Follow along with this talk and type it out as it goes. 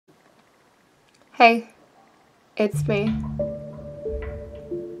Hey, it's me.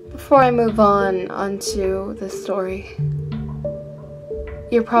 Before I move onto the story,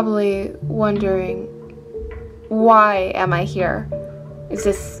 you're probably wondering, why am I here? Is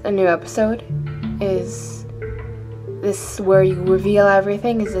this a new episode? Is this where you reveal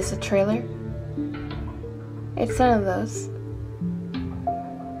everything? Is this a trailer? It's none of those.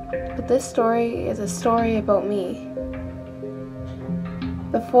 But this story is a story about me.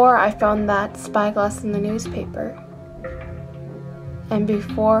 Before I found that spyglass in the newspaper, and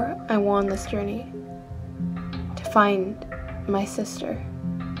before I went on this journey to find my sister.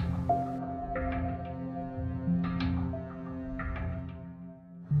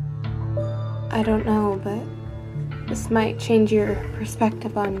 I don't know, but this might change your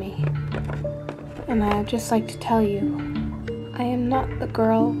perspective on me. And I'd just like to tell you, I am not the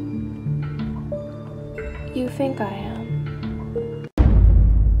girl you think I am.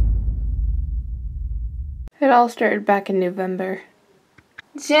 It all started back in November.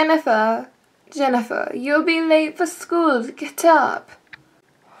 Jennifer, you'll be late for school. Get up.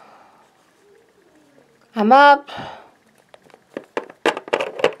 I'm up.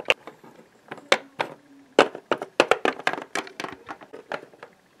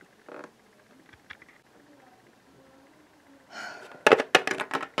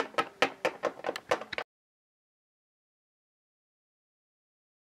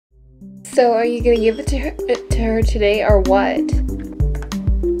 So are you gonna give it to her today or what?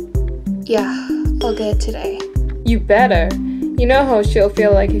 Yeah, I'll get it today. You better. You know how she'll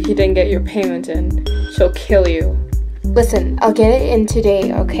feel like if you didn't get your payment in. She'll kill you. Listen, I'll get it in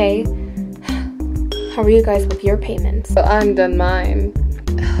today, okay? How are you guys with your payments? Well, I'm done mine.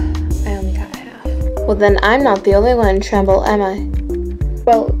 I only got half. Well, then I'm not the only one in trouble, am I?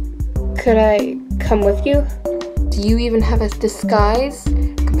 Well, could I come with you? Do you even have a disguise?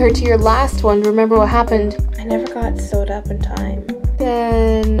 Compared to your last one, remember what happened? I never got sewed up in time.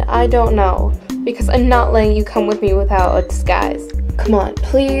 Then I don't know, because I'm not letting you come with me without a disguise. Come on,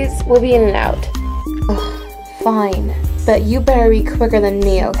 please, we'll be in and out. Ugh, fine, but you better be quicker than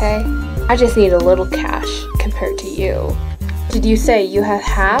me, okay? I just need a little cash compared to you. Did you say you have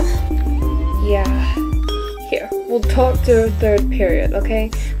half? Yeah. Here, we'll talk to the third period,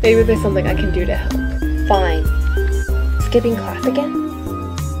 okay? Maybe there's something I can do to help. Fine. Skipping class again?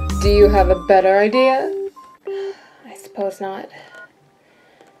 Do you have a better idea? I suppose not.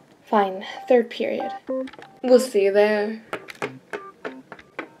 Fine, third period. We'll see you there.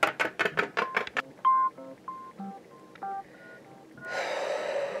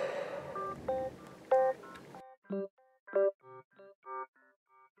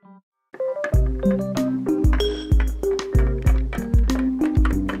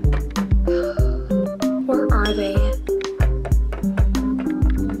 Where are they?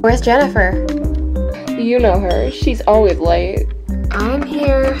 Where's Jennifer? You know her. She's always late. I'm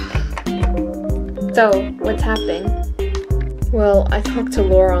here. So, what's happening? Well, I talked to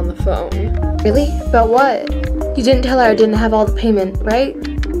Laura on the phone. Really? About what? You didn't tell her I didn't have all the payment, right?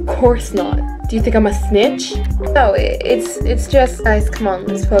 Of course not. Do you think I'm a snitch? No, it's just... Guys, come on,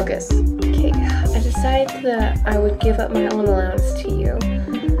 let's focus. Okay, I decided that I would give up my own allowance to you.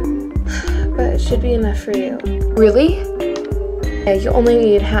 But it should be enough for you. Really? Yeah, you only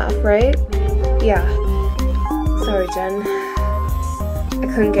need half, right? Yeah. Sorry, Jen.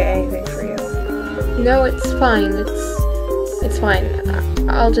 I couldn't get anything for you. No, it's fine. It's fine.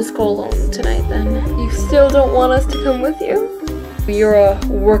 I'll just go alone tonight then. You still don't want us to come with you? You're a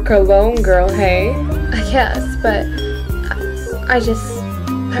work alone girl, hey? I guess, but I just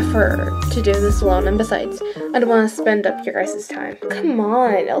prefer to do this alone, and besides, I don't want to spend up your guys' time. Come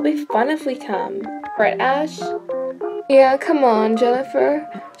on, it'll be fun if we come. Right, Ash? Yeah, come on, Jennifer.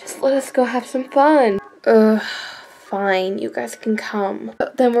 Just let us go have some fun. Fine, you guys can come.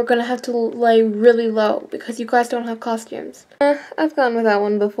 But then we're gonna have to lay really low because you guys don't have costumes. I've gone with that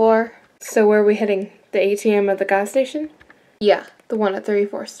one before. So where are we heading? The ATM at the gas station? Yeah, the one at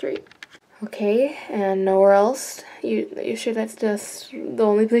 34th Street. Okay, and nowhere else? You sure that's just the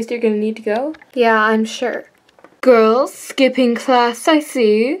only place you're gonna need to go? Yeah, I'm sure. Girls, skipping class, I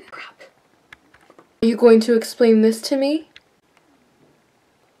see. Crap. Are you going to explain this to me?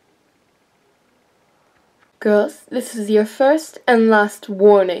 Girls, this is your first and last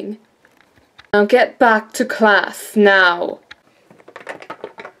warning. Now get back to class, now.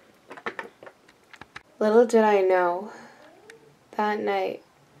 Little did I know, that night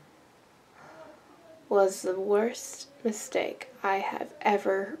was the worst mistake I have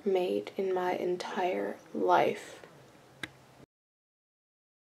ever made in my entire life.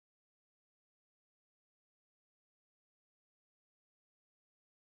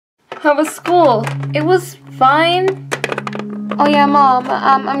 How was school? It was fine. Oh yeah, Mom.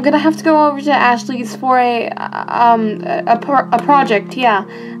 I'm gonna have to go over to Ashley's for a project. Yeah,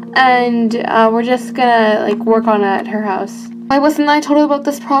 and we're just gonna like work on it at her house. Why wasn't I told about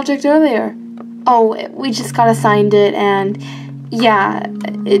this project earlier? Oh, we just got assigned it, and yeah,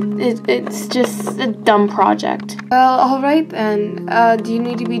 it's just a dumb project. Well, all right then. Do you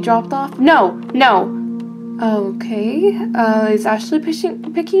need to be dropped off? No. Okay. Is Ashley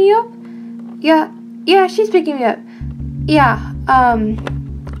picking you up? Yeah, she's picking me up. Yeah,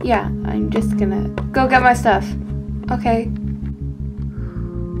 yeah, I'm just gonna go get my stuff. Okay.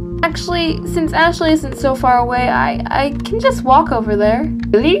 Actually, since Ashley isn't so far away, I can just walk over there.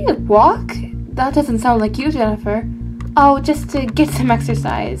 Really? Walk? That doesn't sound like you, Jennifer. Oh, just to get some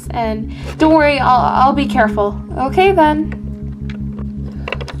exercise. And don't worry, I'll be careful. Okay then.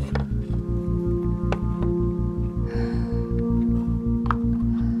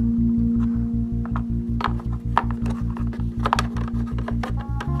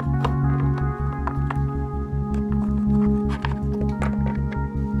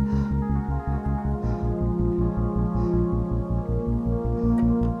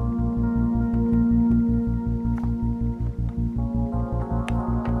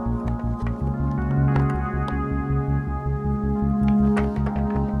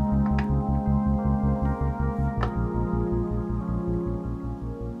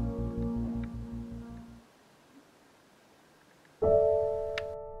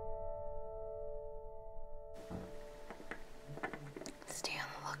 Stay on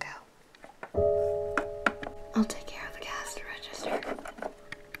the lookout. I'll take care of the cash register.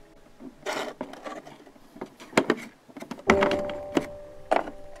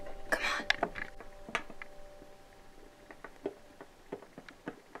 Come on.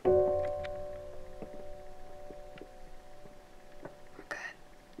 We're good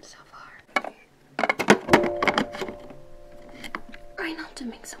so far. Try not to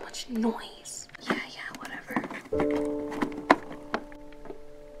make so much noise. Yeah, whatever.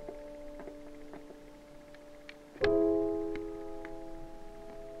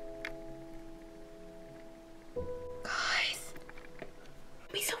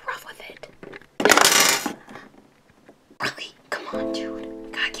 on, dude.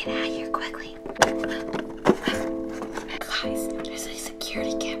 We gotta get out of here quickly. Guys, there's a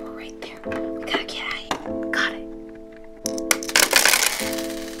security camera right there. We gotta get out of here. Got it.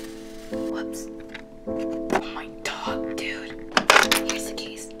 Whoops. Oh my dog, dude. Here's the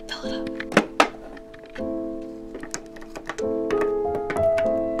case. Fill it up.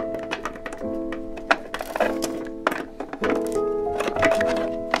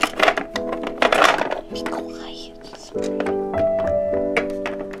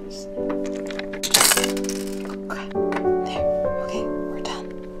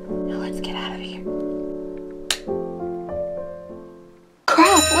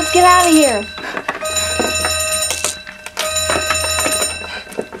 Let's get out of here.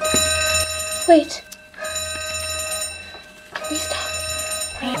 Wait. Can we stop?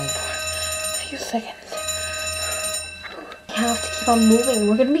 Wait for a few seconds. We have to keep on moving.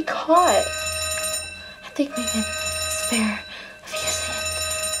 We're gonna be caught. I think we can spare a few seconds.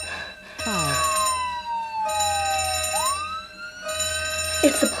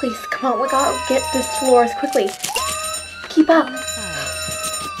 It's the police. Come on, we gotta get this to Laura's quickly. Keep up.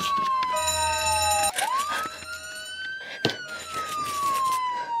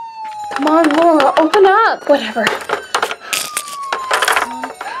 Come on, Laura, open up! Whatever.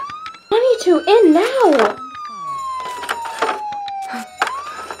 I need to in now!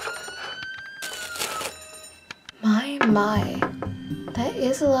 My. That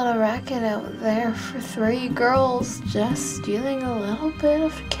is a lot of racket out there for 3 girls just stealing a little bit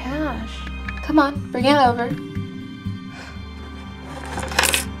of cash. Come on, bring it over.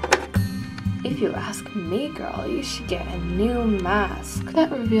 If you ask me, girl, you should get a new mask.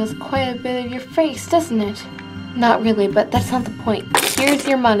 That reveals quite a bit of your face, doesn't it? Not really, but that's not the point. Here's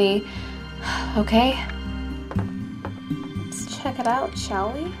your money. Okay? Let's check it out,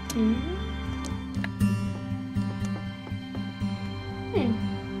 shall we?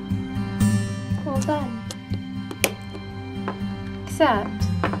 Well done. Except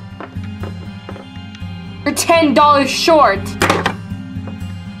you're $10 short!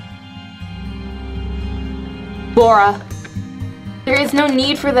 Laura, there is no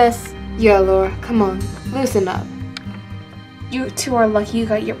need for this. Yeah, Laura, come on, loosen up. You two are lucky you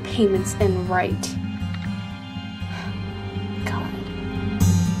got your payments in right. God.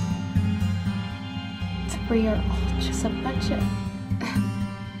 So we are all just a bunch of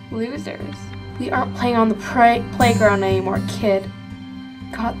losers. We aren't playing on the playground anymore, kid.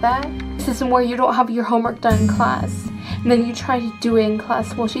 Got that? This isn't where you don't have your homework done in class, and then you try to do it in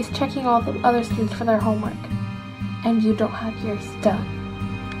class while she's checking all the other students for their homework, and you don't have yours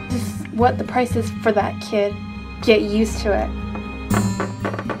done. This is what the price is for that, kid. Get used to it.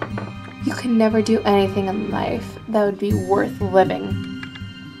 You can never do anything in life that would be worth living.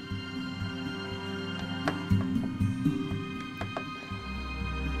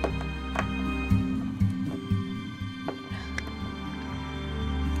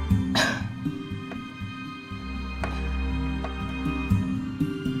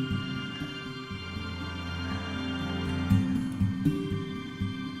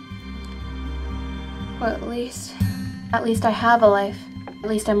 Well, at least I have a life. At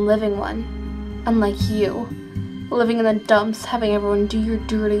least I'm living one. Unlike you, living in the dumps, having everyone do your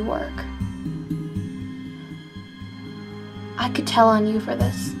dirty work. I could tell on you for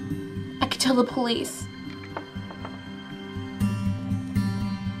this. I could tell the police.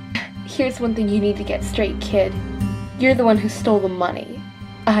 Here's one thing you need to get straight, kid. You're the one who stole the money.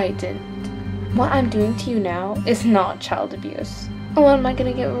 I didn't. What I'm doing to you now is not child abuse. What am I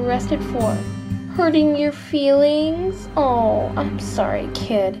gonna get arrested for? Hurting your feelings? Oh, I'm sorry,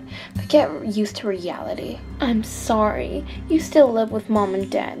 kid. But get used to reality. I'm sorry. You still live with mom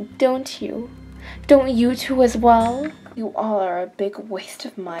and dad, don't you? Don't you two as well? You all are a big waste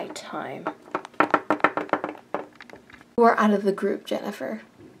of my time. You are out of the group, Jennifer.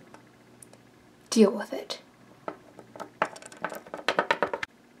 Deal with it.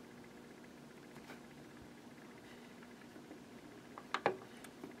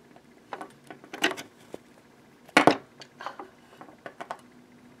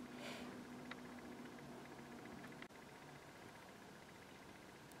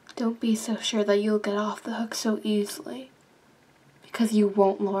 Don't be so sure that you'll get off the hook so easily. Because you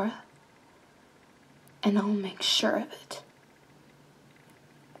won't, Laura. And I'll make sure of it.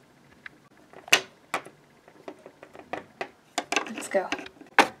 Let's go.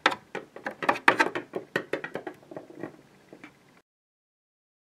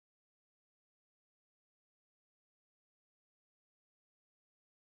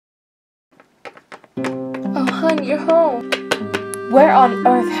 Oh, hon, you're home. Where on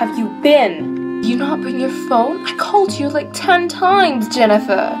earth have you been? You not bring your phone? I called you like 10 times,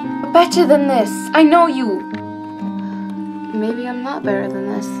 Jennifer. Better than this. I know you. Maybe I'm not better than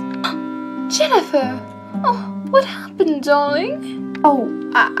this. Jennifer! Oh, what happened, darling? Oh,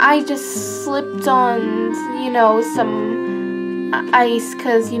 I just slipped on, some ice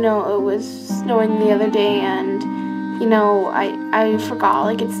because, it was snowing the other day and, I forgot,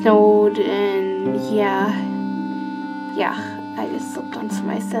 like, it snowed and, yeah, I just slipped on some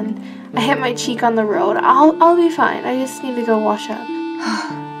ice and I hit my cheek on the road. I'll be fine. I just need to go wash up.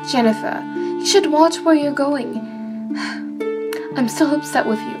 Jennifer, you should watch where you're going. I'm still upset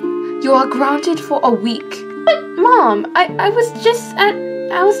with you. You are grounded for a week. But Mom, I was just at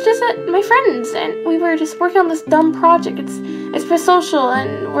my friend's and we were just working on this dumb project. It's for social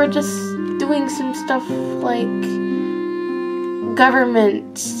and we're just doing some stuff like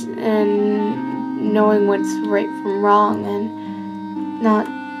government and knowing what's right from wrong and not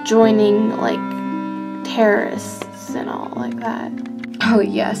joining like terrorists and all like that. Oh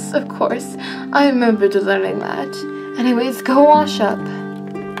yes, of course. I remembered learning that. Anyways, go wash up.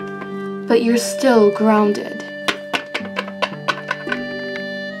 But you're still grounded.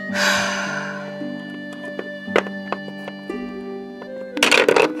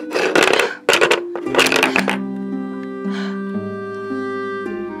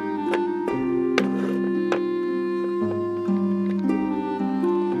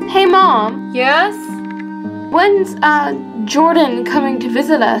 Hey Mom! Yes? When's Jordan coming to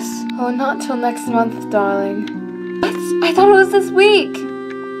visit us? Oh, not till next month, darling. What? I thought it was this week!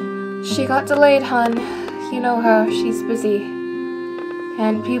 She got delayed, hon. You know her, she's busy.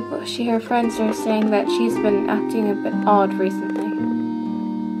 And her friends are saying that she's been acting a bit odd recently.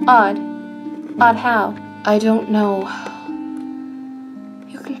 Odd? Odd how? I don't know.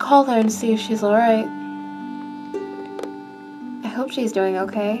 You can call her and see if she's alright. I hope she's doing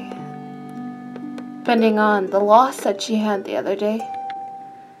okay. Depending on the loss that she had the other day.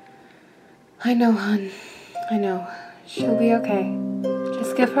 I know, hon. I know. She'll be okay.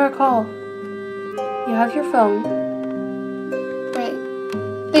 Just give her a call. You have your phone. Right.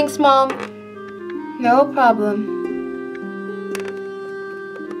 Thanks, Mom. No problem.